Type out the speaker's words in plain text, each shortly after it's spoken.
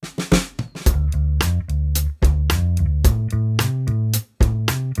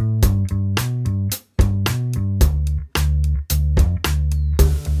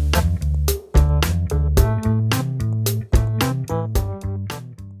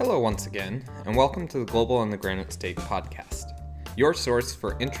Hello once again, and welcome to the Global on the Granite State podcast, your source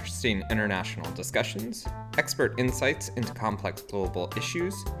for interesting international discussions, expert insights into complex global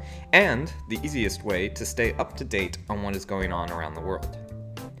issues, and the easiest way to stay up to date on what is going on around the world.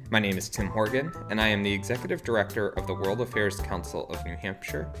 My name is Tim Horgan, and I am the Executive Director of the World Affairs Council of New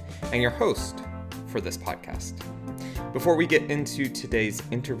Hampshire, and your host for this podcast. Before we get into today's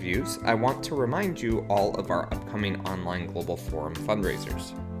interviews, I want to remind you all of our upcoming online Global Forum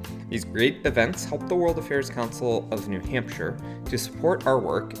fundraisers. These great events help the World Affairs Council of New Hampshire to support our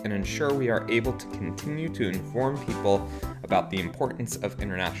work and ensure we are able to continue to inform people about the importance of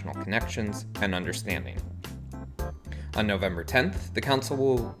international connections and understanding. On November 10th, the Council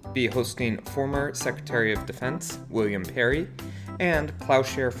will be hosting former Secretary of Defense William Perry and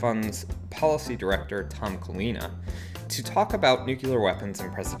Plowshare Fund's Policy Director Tom Colina to talk about nuclear weapons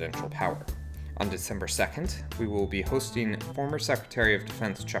and presidential power. On December 2nd, we will be hosting former Secretary of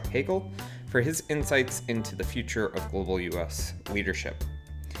Defense Chuck Hagel for his insights into the future of global U.S. leadership.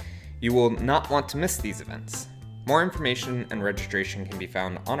 You will not want to miss these events. More information and registration can be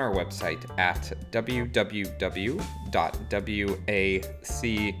found on our website at www.wacnh.org.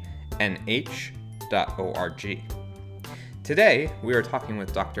 Today, we are talking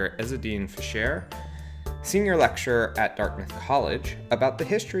with Dr. Ezzedine Fisher, Senior Lecturer at Dartmouth College, about the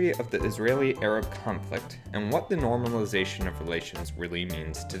history of the Israeli-Arab conflict and what the normalization of relations really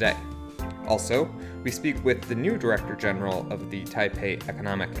means today. Also, we speak with the new Director General of the Taipei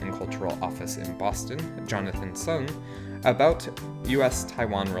Economic and Cultural Office in Boston, Jonathan Sung, about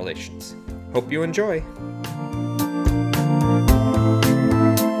U.S.-Taiwan relations. Hope you enjoy!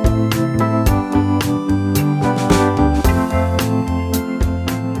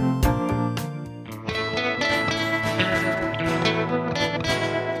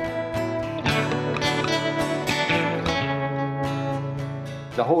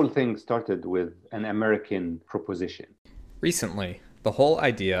 The whole thing started with an American proposition. Recently, the whole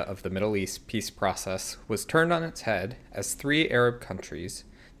idea of the Middle East peace process was turned on its head as three Arab countries,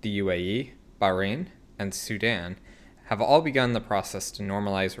 the UAE, Bahrain, and Sudan, have all begun the process to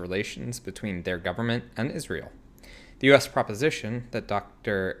normalize relations between their government and Israel. The U.S. proposition that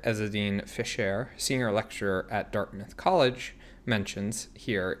Dr. Ezzedine Fisher, Senior Lecturer at Dartmouth College, mentions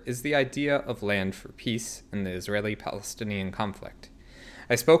here is the idea of land for peace in the Israeli-Palestinian conflict.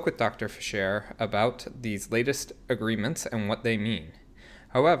 I spoke with Dr. Fisher about these latest agreements and what they mean.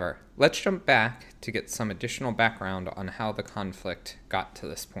 However, let's jump back to get some additional background on how the conflict got to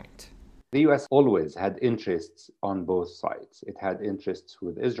this point. The U.S. always had interests on both sides. It had interests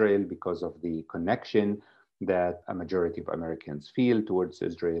with Israel because of the connection that a majority of Americans feel towards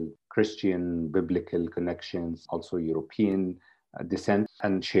Israel, Christian, biblical connections, also European descent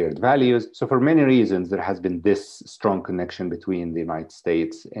and shared values. So for many reasons, there has been this strong connection between the United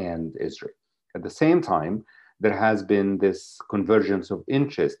States and Israel. At the same time, there has been this convergence of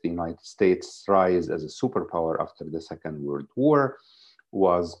interest. The United States' rise as a superpower after the Second World War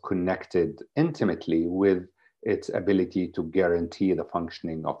was connected intimately with its ability to guarantee the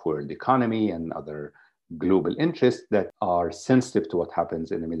functioning of world economy and other global interests that are sensitive to what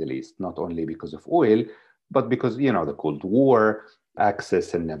happens in the Middle East, not only because of oil, but because, the Cold War,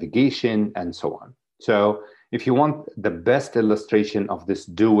 access and navigation, and so on. So if you want the best illustration of this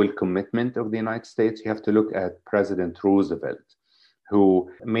dual commitment of the United States, you have to look at President Roosevelt, who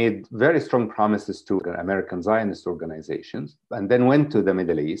made very strong promises to American Zionist organizations, and then went to the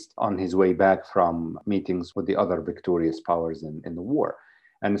Middle East on his way back from meetings with the other victorious powers in the war,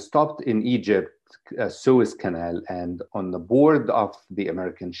 and stopped in Egypt, Suez Canal, and on the board of the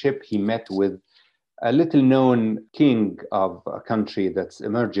American ship, he met with a little-known king of a country that's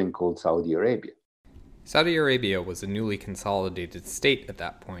emerging called Saudi Arabia. Saudi Arabia was a newly consolidated state at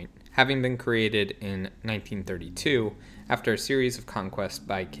that point, having been created in 1932 after a series of conquests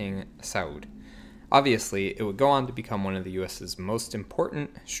by King Saud. Obviously, it would go on to become one of the U.S.'s most important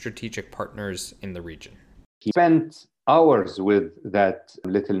strategic partners in the region. He spent hours with that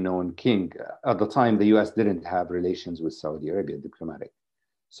little-known king. At the time, the U.S. didn't have relations with Saudi Arabia, diplomatic.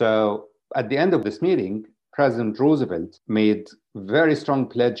 So at the end of this meeting, President Roosevelt made very strong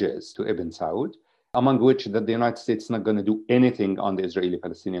pledges to Ibn Saud, among which that the United States is not going to do anything on the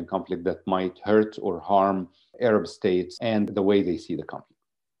Israeli-Palestinian conflict that might hurt or harm Arab states and the way they see the conflict.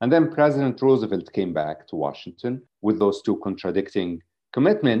 And then President Roosevelt came back to Washington with those two contradicting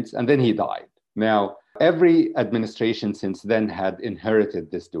commitments, and then he died. Now, every administration since then had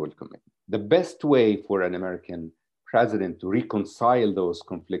inherited this dual commitment. The best way for an American president to reconcile those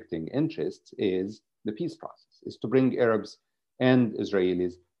conflicting interests is the peace process, is to bring Arabs and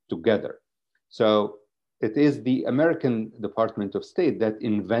Israelis together. So It is the American Department of State that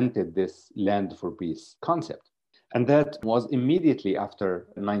invented this land for peace concept. And that was immediately after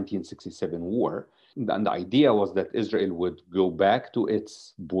the 1967 war. And the idea was that Israel would go back to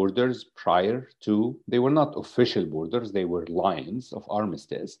its borders prior to, they were not official borders, they were lines of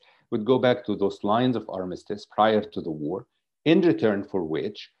armistice, would go back to those lines of armistice prior to the war, in return for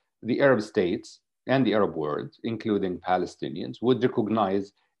which the Arab states and the Arab world, including Palestinians, would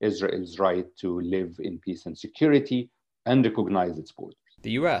recognize Israel's right to live in peace and security and recognize its borders.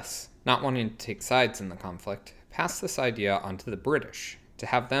 The US, not wanting to take sides in the conflict, passed this idea onto the British to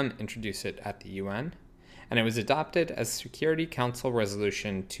have them introduce it at the UN, and it was adopted as Security Council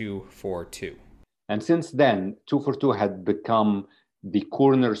Resolution 242. And since then, 242 had become the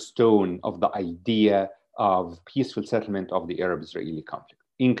cornerstone of the idea of peaceful settlement of the Arab-Israeli conflict,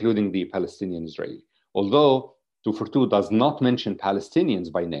 including the Palestinian-Israeli. Although 242 does not mention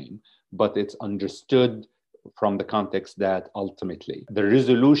Palestinians by name, but it's understood from the context that ultimately the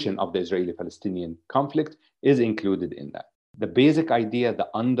resolution of the Israeli-Palestinian conflict is included in that. The basic idea, the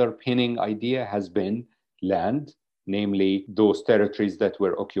underpinning idea has been land, namely those territories that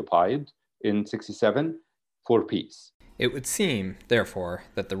were occupied in 1967, for peace. It would seem, therefore,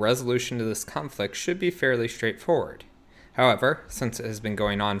 that the resolution to this conflict should be fairly straightforward. However, since it has been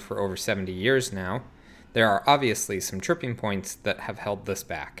going on for over 70 years now, there are obviously some tripping points that have held this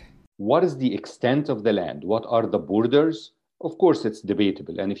back. What is the extent of the land? What are the borders? Of course, it's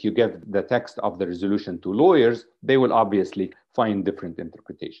debatable. And if you give the text of the resolution to lawyers, they will obviously find different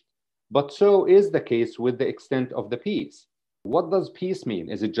interpretations. But so is the case with the extent of the peace. What does peace mean?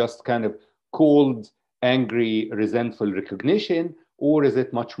 Is it just kind of cold, angry, resentful recognition, or is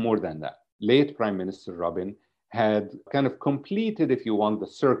it much more than that? Late Prime Minister Rabin had kind of completed, if you want, the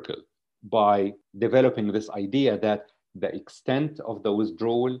circle by developing this idea that the extent of the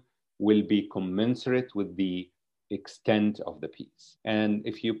withdrawal will be commensurate with the extent of the peace. And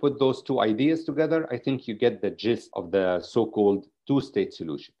if you put those two ideas together, I think you get the gist of the so-called two-state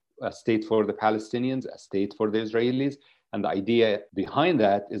solution. A state for the Palestinians, a state for the Israelis. And the idea behind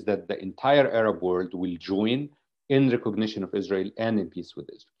that is that the entire Arab world will join in recognition of Israel and in peace with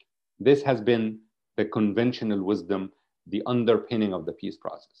Israel. This has been the conventional wisdom, the underpinning of the peace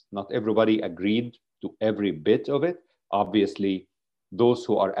process. Not everybody agreed to every bit of it. Obviously, those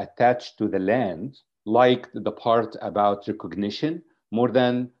who are attached to the land liked the part about recognition more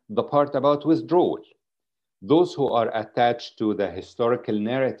than the part about withdrawal. Those who are attached to the historical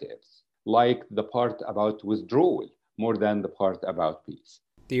narratives liked the part about withdrawal more than the part about peace.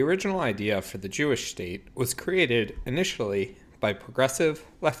 The original idea for the Jewish state was created initially by progressive,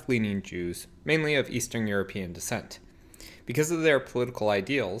 left-leaning Jews, mainly of Eastern European descent. Because of their political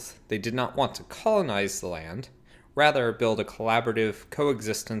ideals, they did not want to colonize the land, rather build a collaborative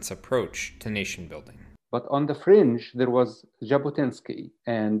coexistence approach to nation building. But on the fringe, there was Jabotinsky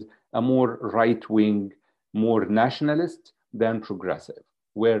and a more right-wing, more nationalist than progressive,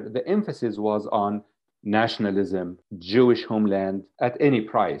 where the emphasis was on nationalism, Jewish homeland at any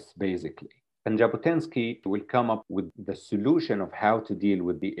price, basically. And Jabotinsky will come up with the solution of how to deal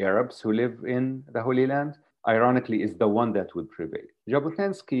with the Arabs who live in the Holy Land, ironically, is the one that would prevail.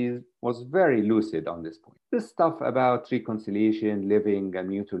 Jabotinsky was very lucid on this point. This stuff about reconciliation, living, and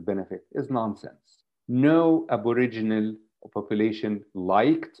mutual benefit is nonsense. No Aboriginal population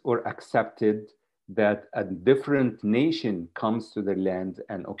liked or accepted that a different nation comes to their land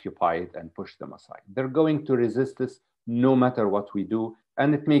and occupy it and push them aside. They're going to resist this no matter what we do,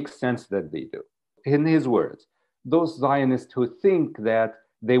 and it makes sense that they do. In his words, those Zionists who think that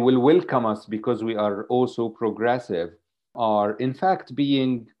they will welcome us because we are also progressive are in fact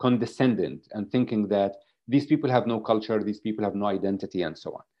being condescending and thinking that these people have no culture, these people have no identity, and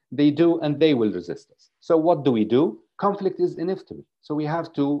so on. They do, and they will resist us. So what do? Conflict is inevitable. So we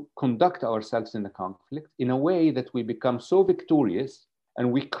have to conduct ourselves in the conflict in a way that we become so victorious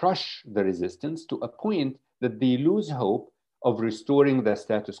and we crush the resistance to a point that they lose hope of restoring the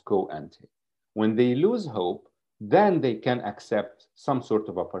status quo ante. When they lose hope, then they can accept some sort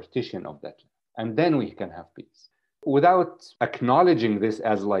of a partition of that land. And then we can have peace. Without acknowledging this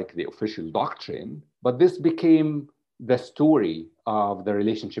as like the official doctrine, but this became the story of the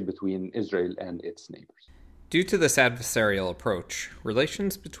relationship between Israel and its neighbors. Due to this adversarial approach,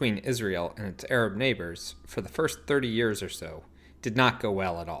 relations between Israel and its Arab neighbors for the first 30 years or so did not go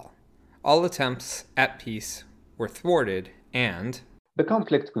well at all. All attempts at peace were thwarted and the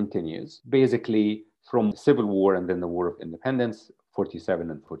conflict continues, basically from civil war and then the War of Independence, 47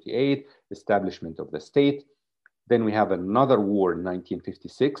 and 48, establishment of the state. Then we have another war in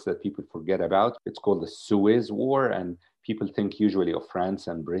 1956 that people forget about. It's called the Suez War, and People think usually of France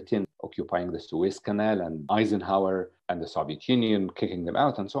and Britain occupying the Suez Canal and Eisenhower and the Soviet Union kicking them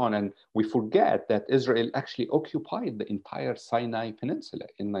out and so on. And we forget that Israel actually occupied the entire Sinai Peninsula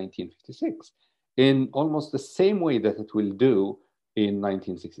in 1956 in almost the same way that it will do in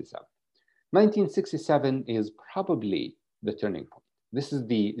 1967. 1967 is probably the turning point. This is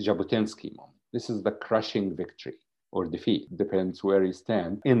the Jabotinsky moment. This is the crushing victory or defeat, depends where you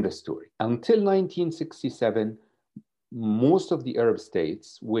stand in the story. Until 1967, most of the Arab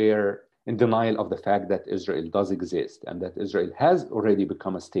states were in denial of the fact that Israel does exist and that Israel has already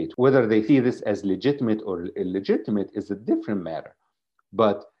become a state. Whether they see this as legitimate or illegitimate is a different matter.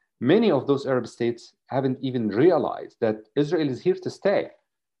 But many of those Arab states haven't even realized that Israel is here to stay.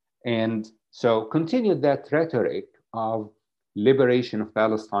 And so continued that rhetoric of liberation of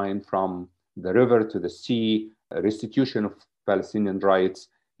Palestine from the river to the sea, restitution of Palestinian rights,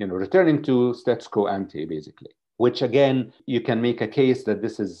 returning to status quo ante, basically. Which again, you can make a case that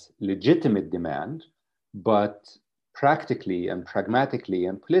this is legitimate demand, but practically and pragmatically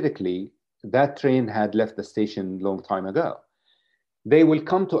and politically, that train had left the station a long time ago. They will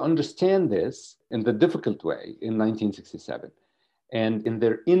come to understand this in the difficult way in 1967 and in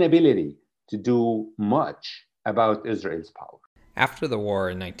their inability to do much about Israel's power. After the war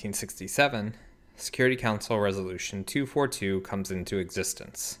in 1967, Security Council Resolution 242 comes into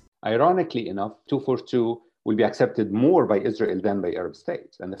existence. Ironically enough, 242 will be accepted more by Israel than by Arab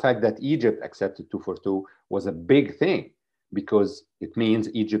states. And the fact that Egypt accepted 242 was a big thing because it means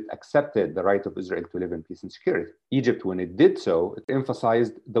Egypt accepted the right of Israel to live in peace and security. Egypt, when it did so, it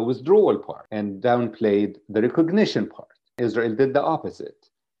emphasized the withdrawal part and downplayed the recognition part. Israel did the opposite.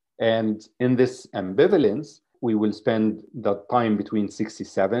 And in this ambivalence, we will spend the time between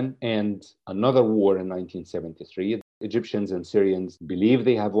 67 and another war in 1973. Egyptians and Syrians believe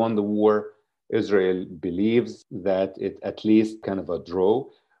they have won the war. Israel believes that it at least kind of a draw,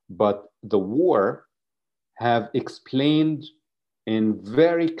 but the war have explained in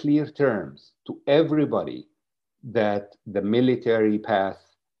very clear terms to everybody that the military path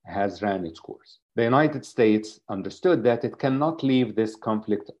has ran its course. The United States understood that it cannot leave this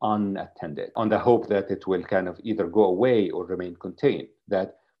conflict unattended on the hope that it will kind of either go away or remain contained,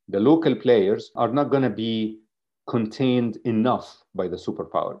 that the local players are not going to be contained enough by the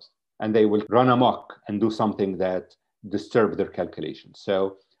superpowers, and they will run amok and do something that disturb their calculations.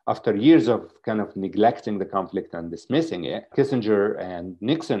 So after years of kind of neglecting the conflict and dismissing it, Kissinger and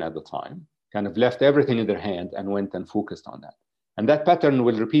Nixon at the time kind of left everything in their hand and went and focused on that. And that pattern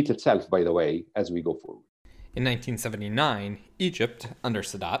will repeat itself, by the way, as we go forward. In 1979, Egypt, under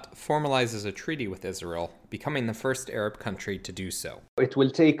Sadat, formalizes a treaty with Israel, becoming the first Arab country to do so. It will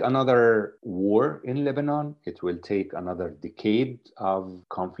take another war in Lebanon. It will take another decade of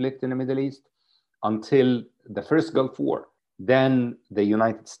conflict in the Middle East until the first Gulf War. Then the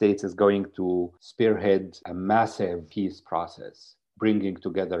United States is going to spearhead a massive peace process, bringing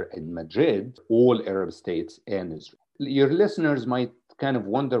together in Madrid all Arab states and Israel. Your listeners might kind of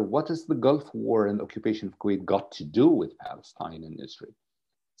wonder, what has the Gulf War and the occupation of Kuwait got to do with Palestine and Israel?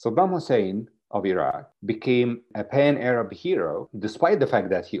 Saddam Hussein of Iraq became a pan-Arab hero, despite the fact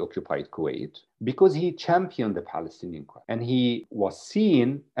that he occupied Kuwait, because he championed the Palestinian cause. And he was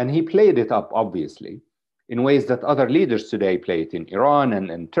seen, and he played it up, obviously, in ways that other leaders today play it in Iran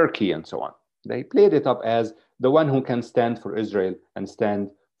and Turkey and so on. They played it up as the one who can stand for Israel and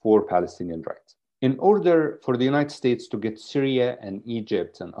stand for Palestinian rights. In order for the United States to get Syria and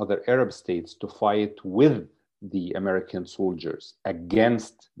Egypt and other Arab states to fight with the American soldiers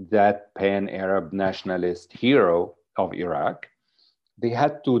against that pan-Arab nationalist hero of Iraq, they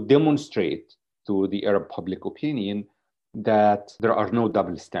had to demonstrate to the Arab public opinion that there are no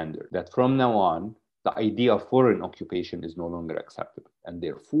double standards, that from now on, the idea of foreign occupation is no longer acceptable. And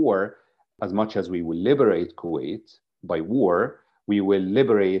therefore, as much as we will liberate Kuwait by war, we will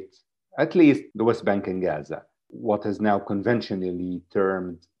liberate at least the West Bank and Gaza, what is now conventionally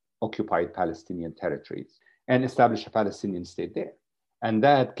termed occupied Palestinian territories, and establish a Palestinian state there. And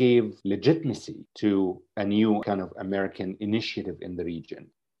that gave legitimacy to a new kind of American initiative in the region.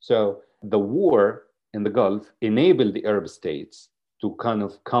 So the war in the Gulf enabled the Arab states to kind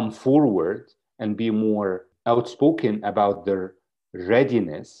of come forward and be more outspoken about their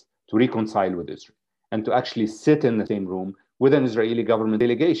readiness to reconcile with Israel and to actually sit in the same room with an Israeli government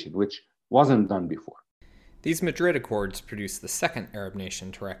delegation, which wasn't done before. These Madrid Accords produced the second Arab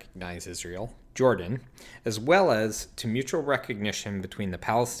nation to recognize Israel, Jordan, as well as to mutual recognition between the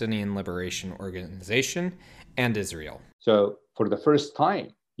Palestinian Liberation Organization and Israel. So for the first time,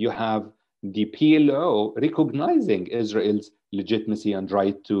 you have the PLO recognizing Israel's legitimacy and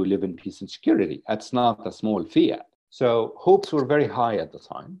right to live in peace and security. That's not a small fiat. So hopes were very high at the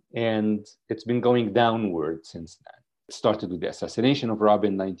time, and it's been going downward since then. It started with the assassination of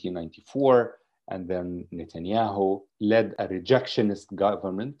Rabin in 1994, and then Netanyahu led a rejectionist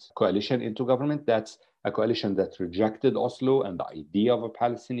government, coalition into government. That's a coalition that rejected Oslo and the idea of a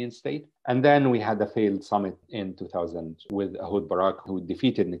Palestinian state. And then we had a failed summit in 2000 with Ehud Barak, who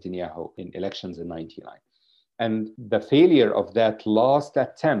defeated Netanyahu in elections in 1999. And the failure of that last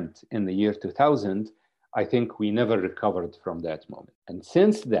attempt in the year 2000, I think we never recovered from that moment. And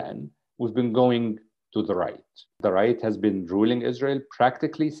since then, we've been going to the right. The right has been ruling Israel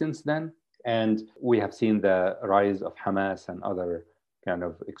practically since then. And we have seen the rise of Hamas and other kind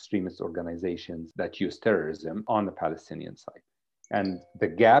of extremist organizations that use terrorism on the Palestinian side. And the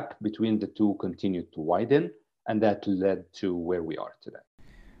gap between the two continued to widen, and that led to where we are today.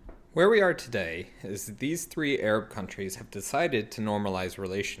 Where we are today is that these three Arab countries have decided to normalize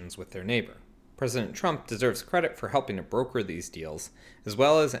relations with their neighbor. President Trump deserves credit for helping to broker these deals, as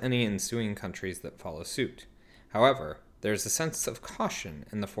well as any ensuing countries that follow suit. However, there's a sense of caution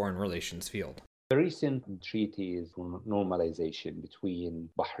in the foreign relations field. The recent treaties for normalization between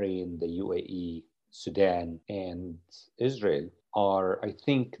Bahrain, the UAE, Sudan, and Israel are, I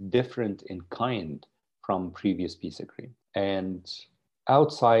think, different in kind from previous peace agreements. And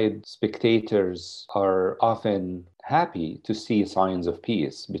outside spectators are often happy to see signs of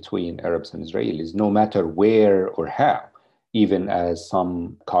peace between Arabs and Israelis, no matter where or how, even as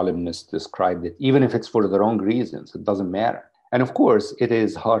some columnists described it, even if it's for the wrong reasons, it doesn't matter. And of course, it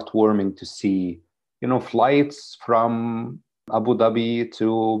is heartwarming to see, flights from Abu Dhabi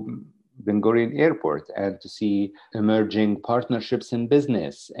to Ben Gurion Airport and to see emerging partnerships in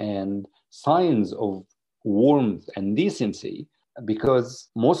business and signs of warmth and decency. Because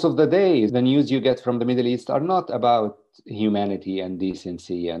most of the day, the news you get from the Middle East are not about humanity and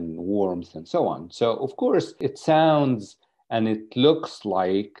decency and warmth and so on. So, of course, it sounds and it looks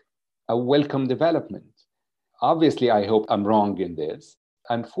like a welcome development. Obviously, I hope I'm wrong in this.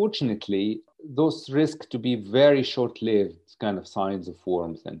 Unfortunately, those risk to be very short-lived kind of signs of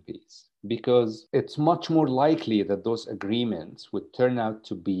warmth and peace, because it's much more likely that those agreements would turn out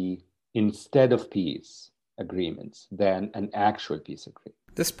to be, instead of peace agreements, than an actual peace agreement.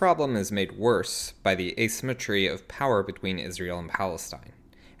 This problem is made worse by the asymmetry of power between Israel and Palestine.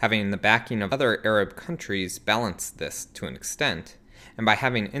 Having the backing of other Arab countries balance this to an extent, and by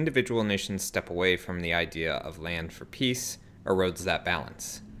having individual nations step away from the idea of land for peace erodes that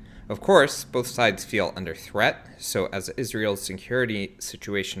balance. Of course, both sides feel under threat, so as Israel's security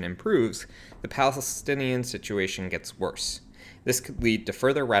situation improves, the Palestinian situation gets worse. This could lead to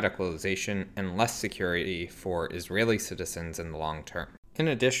further radicalization and less security for Israeli citizens in the long term. In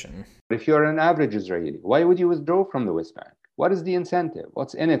addition, if you're an average Israeli, why would you withdraw from the West Bank? What is the incentive?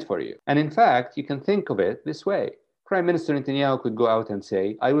 What's in it for you? And in fact, you can think of it this way. Prime Minister Netanyahu could go out and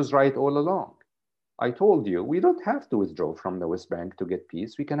say, I was right all along. I told you, we don't have to withdraw from the West Bank to get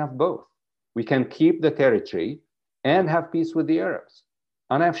peace. We can have both. We can keep the territory and have peace with the Arabs.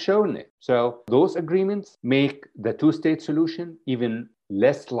 And I've shown it. So those agreements make the two-state solution even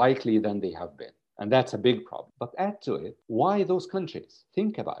less likely than they have been. And that's a big problem. But add to it, why those countries?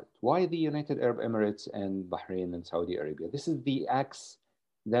 Think about it. Why the United Arab Emirates and Bahrain and Saudi Arabia? This is the axe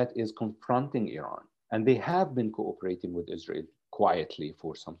that is confronting Iran. And they have been cooperating with Israel quietly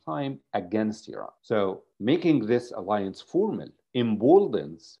for some time against Iran. So making this alliance formal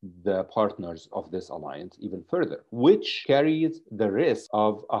emboldens the partners of this alliance even further, which carries the risk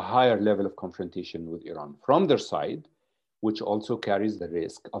of a higher level of confrontation with Iran from their side, which also carries the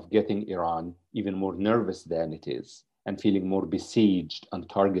risk of getting Iran even more nervous than it is and feeling more besieged and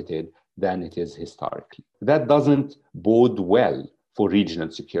targeted than it is historically. That doesn't bode well for regional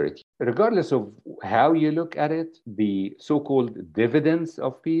security. Regardless of how you look at it, the so-called dividends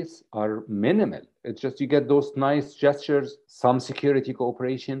of peace are minimal. It's just you get those nice gestures, some security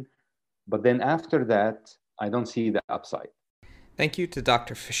cooperation, but then after that, I don't see the upside. Thank you to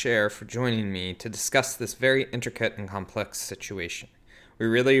Dr. Fisher for joining me to discuss this very intricate and complex situation. We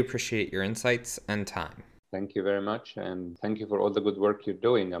really appreciate your insights and time. Thank you very much, and thank you for all the good work you're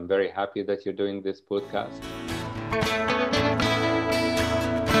doing. I'm very happy that you're doing this podcast.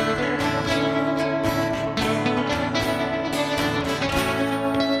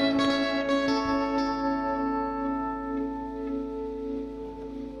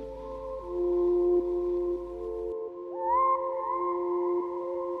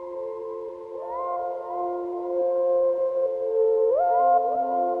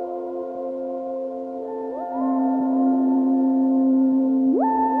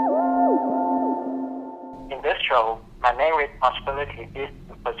 My main responsibility is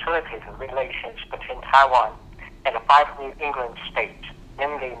to facilitate the relations between Taiwan and 5 New England states,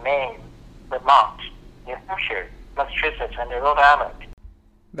 namely Maine, Vermont, New Hampshire, Massachusetts, and Rhode Island.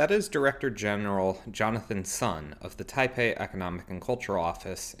 That is Director General Jonathan Sun of the Taipei Economic and Cultural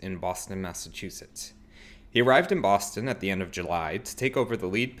Office in Boston, Massachusetts. He arrived in Boston at the end of July to take over the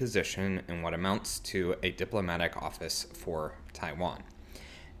lead position in what amounts to a diplomatic office for Taiwan.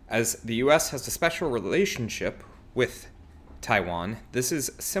 As the U.S. has a special relationship with Taiwan, this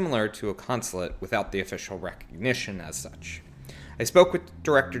is similar to a consulate without the official recognition as such. I spoke with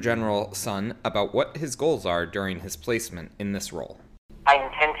Director General Sun about what his goals are during his placement in this role. I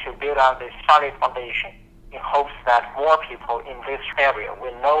intend to build on this solid foundation in hopes that more people in this area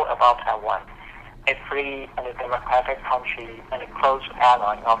will know about Taiwan, a free and a democratic country and a close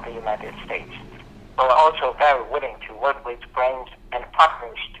ally of the United States. We are also very willing to work with friends and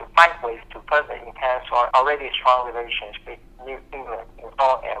partners to find ways to further enhance our already strong relations with New England in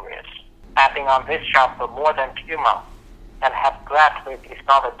all areas. I've been on this job for more than 2 months and have gladly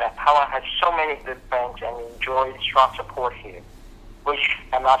discovered that Taiwan has so many good friends and enjoys strong support here, which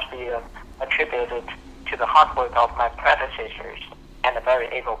must be attributed to the hard work of my predecessors and very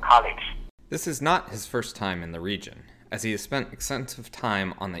able colleagues. This is not his first time in the region, as he has spent extensive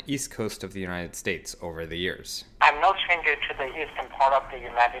time on the east coast of the United States over the years. I'm no stranger to the eastern part of the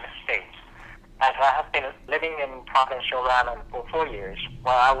United States, as I have been living in Providence, Rhode Island for 4 years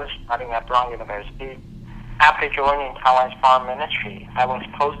while I was studying at Brown University. After joining Taiwan's foreign ministry, I was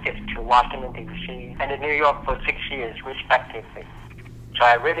posted to Washington, D.C. and New York for 6 years, respectively. So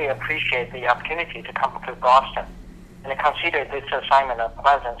I really appreciate the opportunity to come to Boston, and I consider this assignment a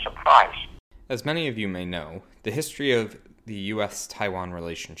pleasant surprise. As many of you may know, the history of the U.S.-Taiwan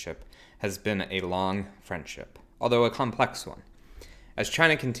relationship has been a long friendship, although a complex one. As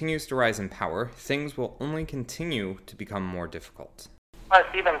China continues to rise in power, things will only continue to become more difficult. But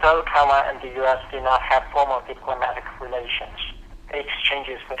even though Taiwan and the U.S. do not have formal diplomatic relations, the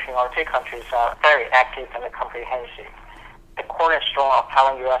exchanges between our two countries are very active and comprehensive. The cornerstone of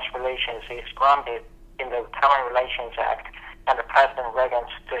Taiwan-U.S. relations is grounded in the Taiwan Relations Act and President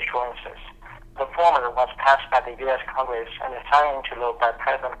Reagan's assurances. The former was passed by the U.S. Congress and signed into law by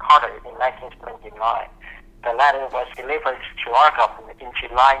President Carter in 1979. The latter was delivered to our government in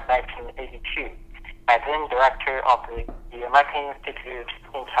July 1982 by then Director of the American Institute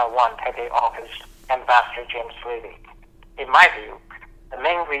in Taiwan Taipei office, Ambassador James Lilly. In my view, the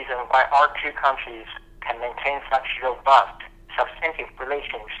main reason why our two countries can maintain such robust, substantive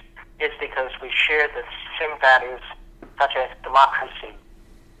relations is because we share the same values such as democracy,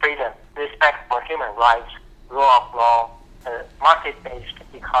 freedom, respect for human rights, rule of law, and market-based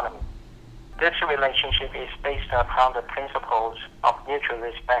economy. This relationship is based upon the principles of mutual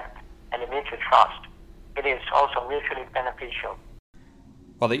respect and mutual trust. It is also mutually beneficial.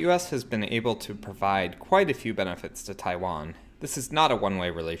 While the U.S. has been able to provide quite a few benefits to Taiwan, this is not a one-way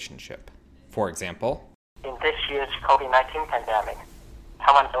relationship. For example, in this year's COVID-19 pandemic,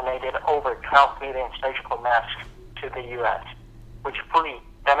 Taiwan donated over 12 million surgical masks to the U.S., which fully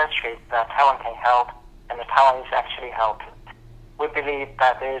demonstrates that Taiwan can help and that Taiwan is actually helping. We believe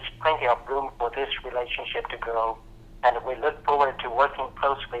that there is plenty of room for this relationship to grow, and we look forward to working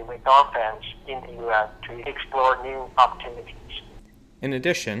closely with our friends in the U.S. to explore new opportunities. In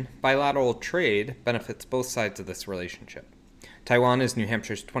addition, bilateral trade benefits both sides of this relationship. Taiwan is New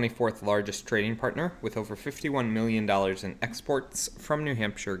Hampshire's 24th largest trading partner, with over $51 million in exports from New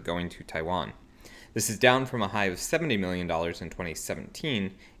Hampshire going to Taiwan. This is down from a high of $70 million in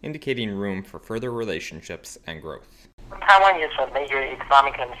 2017, indicating room for further relationships and growth. Taiwan is a major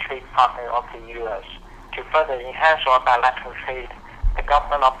economic and trade partner of the U.S. To further enhance our bilateral trade, the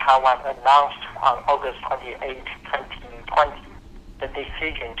government of Taiwan announced on August 28, 2020, the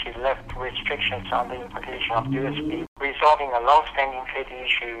decision to lift restrictions on the importation of U.S. beef, resolving a long-standing trade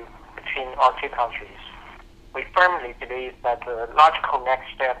issue between our two countries. We firmly believe that the logical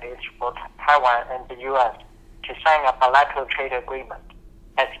next step is for Taiwan and the U.S. to sign a bilateral trade agreement,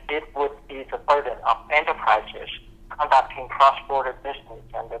 as it would ease the burden of enterprises conducting cross-border business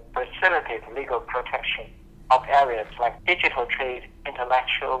and facilitate legal protection of areas like digital trade,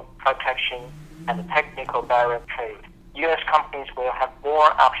 intellectual protection, and technical barrier trade. U.S. companies will have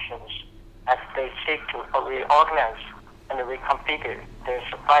more options as they seek to reorganize and reconfigure their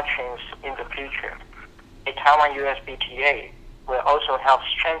supply chains in the future. A Taiwan-U.S. FTA will also help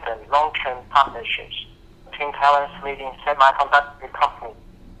strengthen long-term partnerships between Taiwan's leading semiconductor companies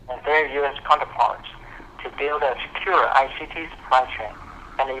and their U.S. counterparts to build a secure ICT supply chain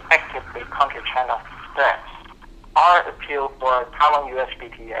and effectively counter China's threats. Our appeal for Taiwan-U.S.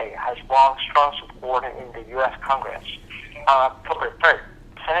 FTA has won strong support in the U.S. Congress. On October 3rd,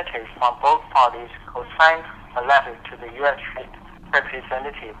 senators from both parties co-signed a letter to the U.S. Trade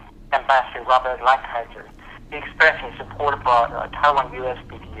Representative, Ambassador Robert Lighthizer, expressing support for Taiwan-U.S.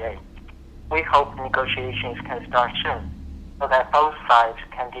 BTA. We hope negotiations can start soon so that both sides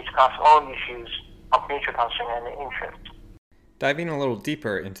can discuss all issues of mutual concern and interest. Diving a little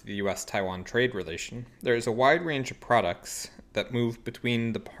deeper into the U.S.-Taiwan trade relation, there is a wide range of products that move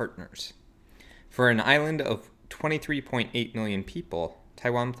between the partners. For an island of 23.8 million people,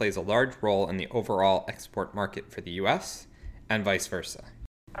 Taiwan plays a large role in the overall export market for the U.S. and vice versa.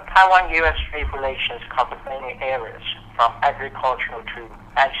 Taiwan-U.S. trade relations cover many areas, from agricultural to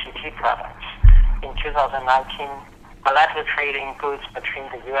ICT products. In 2019, bilateral trade in goods between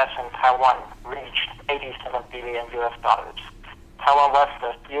the U.S. and Taiwan reached $87 billion. Taiwan was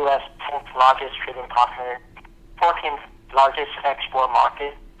the U.S. 10th largest trading partner, 14th largest export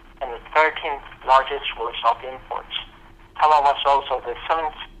market, and the 13th largest source of imports. Taiwan was also the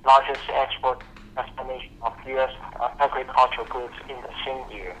 7th largest export destination of U.S. agricultural goods in the same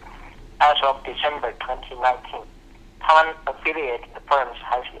year. As of December 2019, Taiwan affiliated firms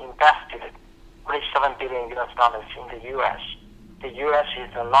have invested $47 billion in the U.S. The U.S.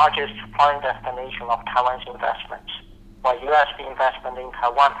 is the largest foreign destination of Taiwan's investments, while U.S. investment in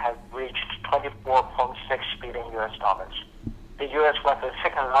Taiwan has reached $24.6 billion. The U.S. was the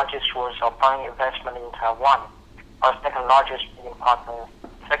second largest source of foreign investment in Taiwan, our second largest trading partner,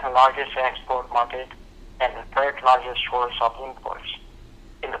 second largest export market, and the third largest source of imports.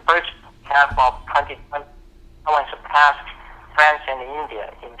 In the first half of 2020, Taiwan surpassed France and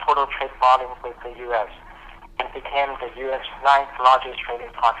India in total trade volume with the U.S. and became the U.S. 9th largest trading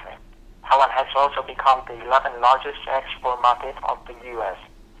partner. Taiwan has also become the 11th largest export market of the U.S.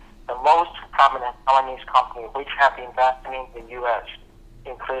 The most prominent Taiwanese companies which have invested in the U.S.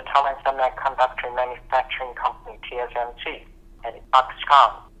 include Taiwan Semiconductor Manufacturing Company TSMC and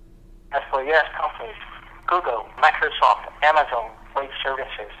Foxconn. As for U.S. companies, Google, Microsoft, Amazon Web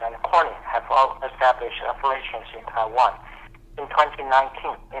Services, and Corning have all established operations in Taiwan. In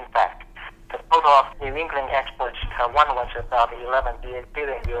 2019, in fact, the total of New England exports to Taiwan was about $11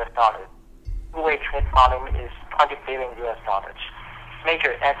 billion. Two-way trade volume is $20 billion.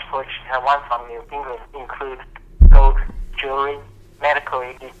 Major exports to Taiwan from New England include gold, jewelry, medical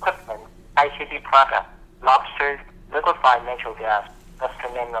equipment, ICT products, lobster, liquefied natural gas, just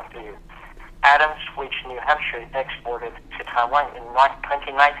to name a few. Items which New Hampshire exported to Taiwan in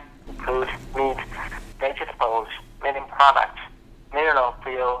 2019 include meat, vegetables, milling products, mineral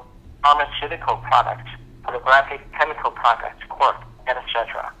fuel, pharmaceutical products, photographic chemical products, cork,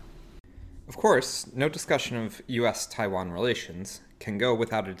 etc. Of course, no discussion of U.S.-Taiwan relations can go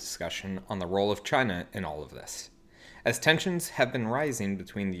without a discussion on the role of China in all of this. As tensions have been rising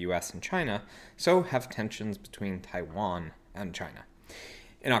between the U.S. and China, so have tensions between Taiwan and China.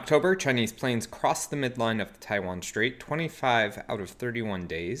 In October, Chinese planes crossed the midline of the Taiwan Strait 25 out of 31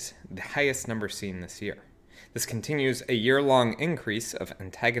 days, the highest number seen this year. This continues a year-long increase of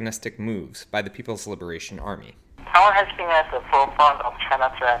antagonistic moves by the People's Liberation Army. Taiwan has been at the forefront of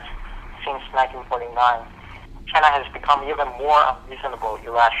China threats since 1949. China has become even more unreasonable,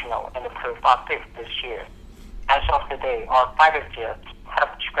 irrational, and provocative this year. As of today, our fighter jets have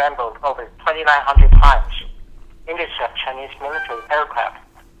scrambled over 2,900 times. Intercept Chinese military aircraft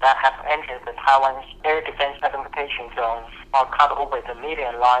that have entered the Taiwan's air defense identification zone or cut over the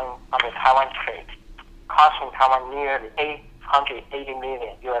median line on the Taiwan Strait, costing Taiwan nearly $880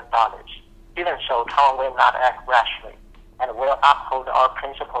 million. Even so, Taiwan will not act rashly and will uphold our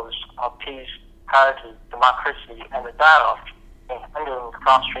principles of peace, parity, democracy, and dialogue in handling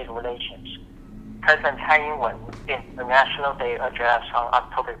cross-strait relations. President Tsai Ing-wen, in the National Day address on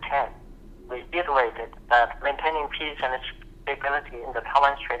October 10, reiterated that maintaining peace and stability in the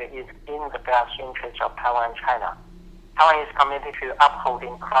Taiwan Strait is in the best interest of Taiwan and China. Taiwan is committed to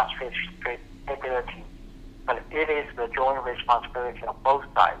upholding cross-strait stability, but it is the joint responsibility of both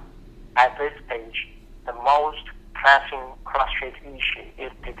sides. At this stage, the most pressing cross-strait issue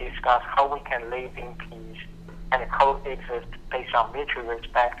is to discuss how we can live in peace and coexist based on mutual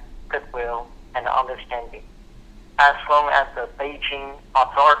respect, goodwill, and understanding. As long as the Beijing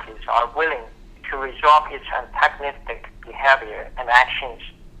authorities are willing to resolve its antagonistic behavior and actions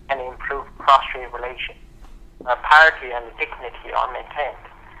and improve cross-strait relations, parity and dignity are maintained.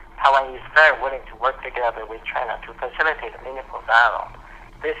 Taiwan is very willing to work together with China to facilitate meaningful dialogue.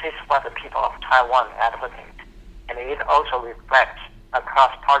 This is what the people of Taiwan advocate, and it also reflects a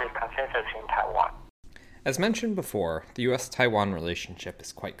cross-party consensus in Taiwan. As mentioned before, the U.S.-Taiwan relationship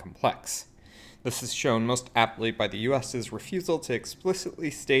is quite complex. This is shown most aptly by the U.S.'s refusal to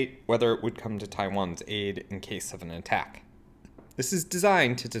explicitly state whether it would come to Taiwan's aid in case of an attack. This is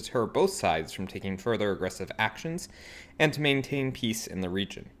designed to deter both sides from taking further aggressive actions and to maintain peace in the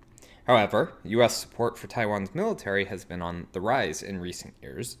region. However, U.S. support for Taiwan's military has been on the rise in recent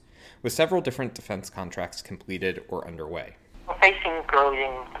years, with several different defense contracts completed or underway. Facing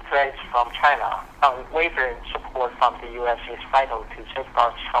growing threats from China, unwavering support from the U.S. is vital to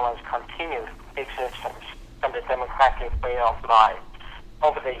safeguard Taiwan's continued existence and the democratic way of life.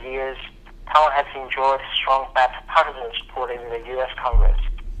 Over the years, Taiwan has enjoyed strong bipartisan support in the U.S. Congress.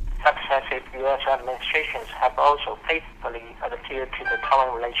 Successive U.S. administrations have also faithfully adhered to the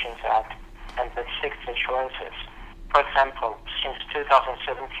Taiwan Relations Act and the Six Assurances. For example, since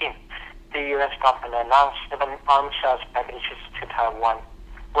 2017, the U.S. government announced 7 arms sales packages to Taiwan,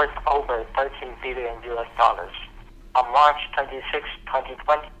 worth over $13 billion. On March 26,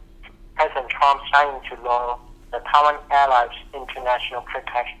 2020, President Trump signed into law the Taiwan Allies International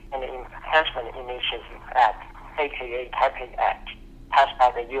Protection and Enhancement Initiative Act, aka Taipei Act, passed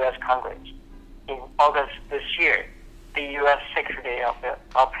by the U.S. Congress. In August this year, the U.S. Secretary of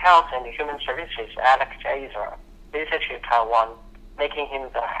Health and Human Services, Alex Azar, visited Taiwan, making him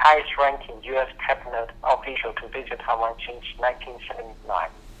the highest-ranking U.S. cabinet official to visit Taiwan since 1979.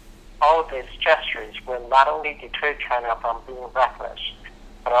 All these gestures will not only deter China from being reckless,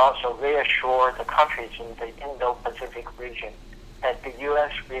 but also reassure the countries in the Indo-Pacific region that the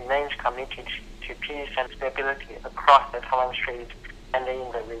U.S. remains committed to peace and stability across the Taiwan Strait and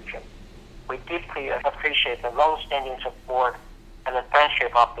in the region. We deeply appreciate the long-standing support and the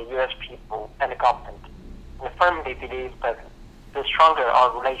friendship of the U.S. people and the government, and firmly believe that the stronger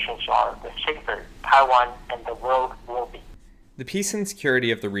our relations are, the safer Taiwan and the world will be. The peace and security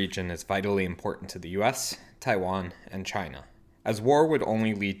of the region is vitally important to the U.S., Taiwan, and China, as war would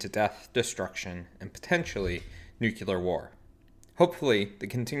only lead to death, destruction, and potentially nuclear war. Hopefully, the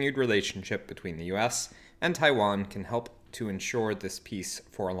continued relationship between the U.S. and Taiwan can help to ensure this peace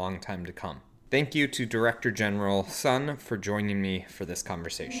for a long time to come. Thank you to Director General Sun for joining me for this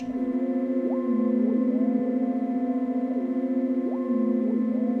conversation.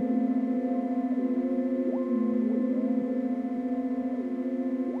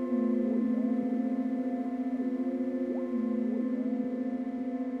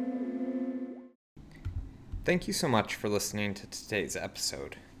 Thank you so much for listening to today's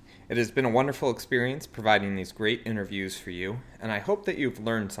episode. It has been a wonderful experience providing these great interviews for you, and I hope that you've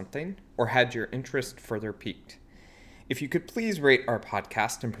learned something or had your interest further piqued. If you could please rate our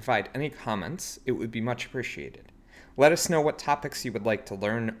podcast and provide any comments, it would be much appreciated. Let us know what topics you would like to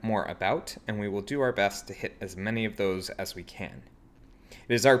learn more about, and we will do our best to hit as many of those as we can.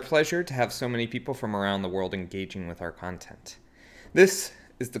 It is our pleasure to have so many people from around the world engaging with our content. This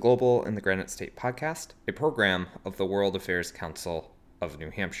is the Global in the Granite State podcast, a program of the World Affairs Council of New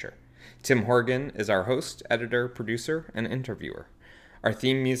Hampshire. Tim Horgan is our host, editor, producer, and interviewer. Our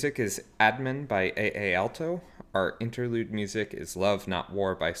theme music is Admin by A.A. Alto. Our interlude music is Love Not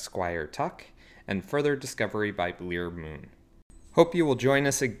War by Squire Tuck, and Further Discovery by Bleer Moon. Hope you will join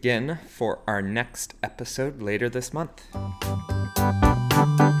us again for our next episode later this month.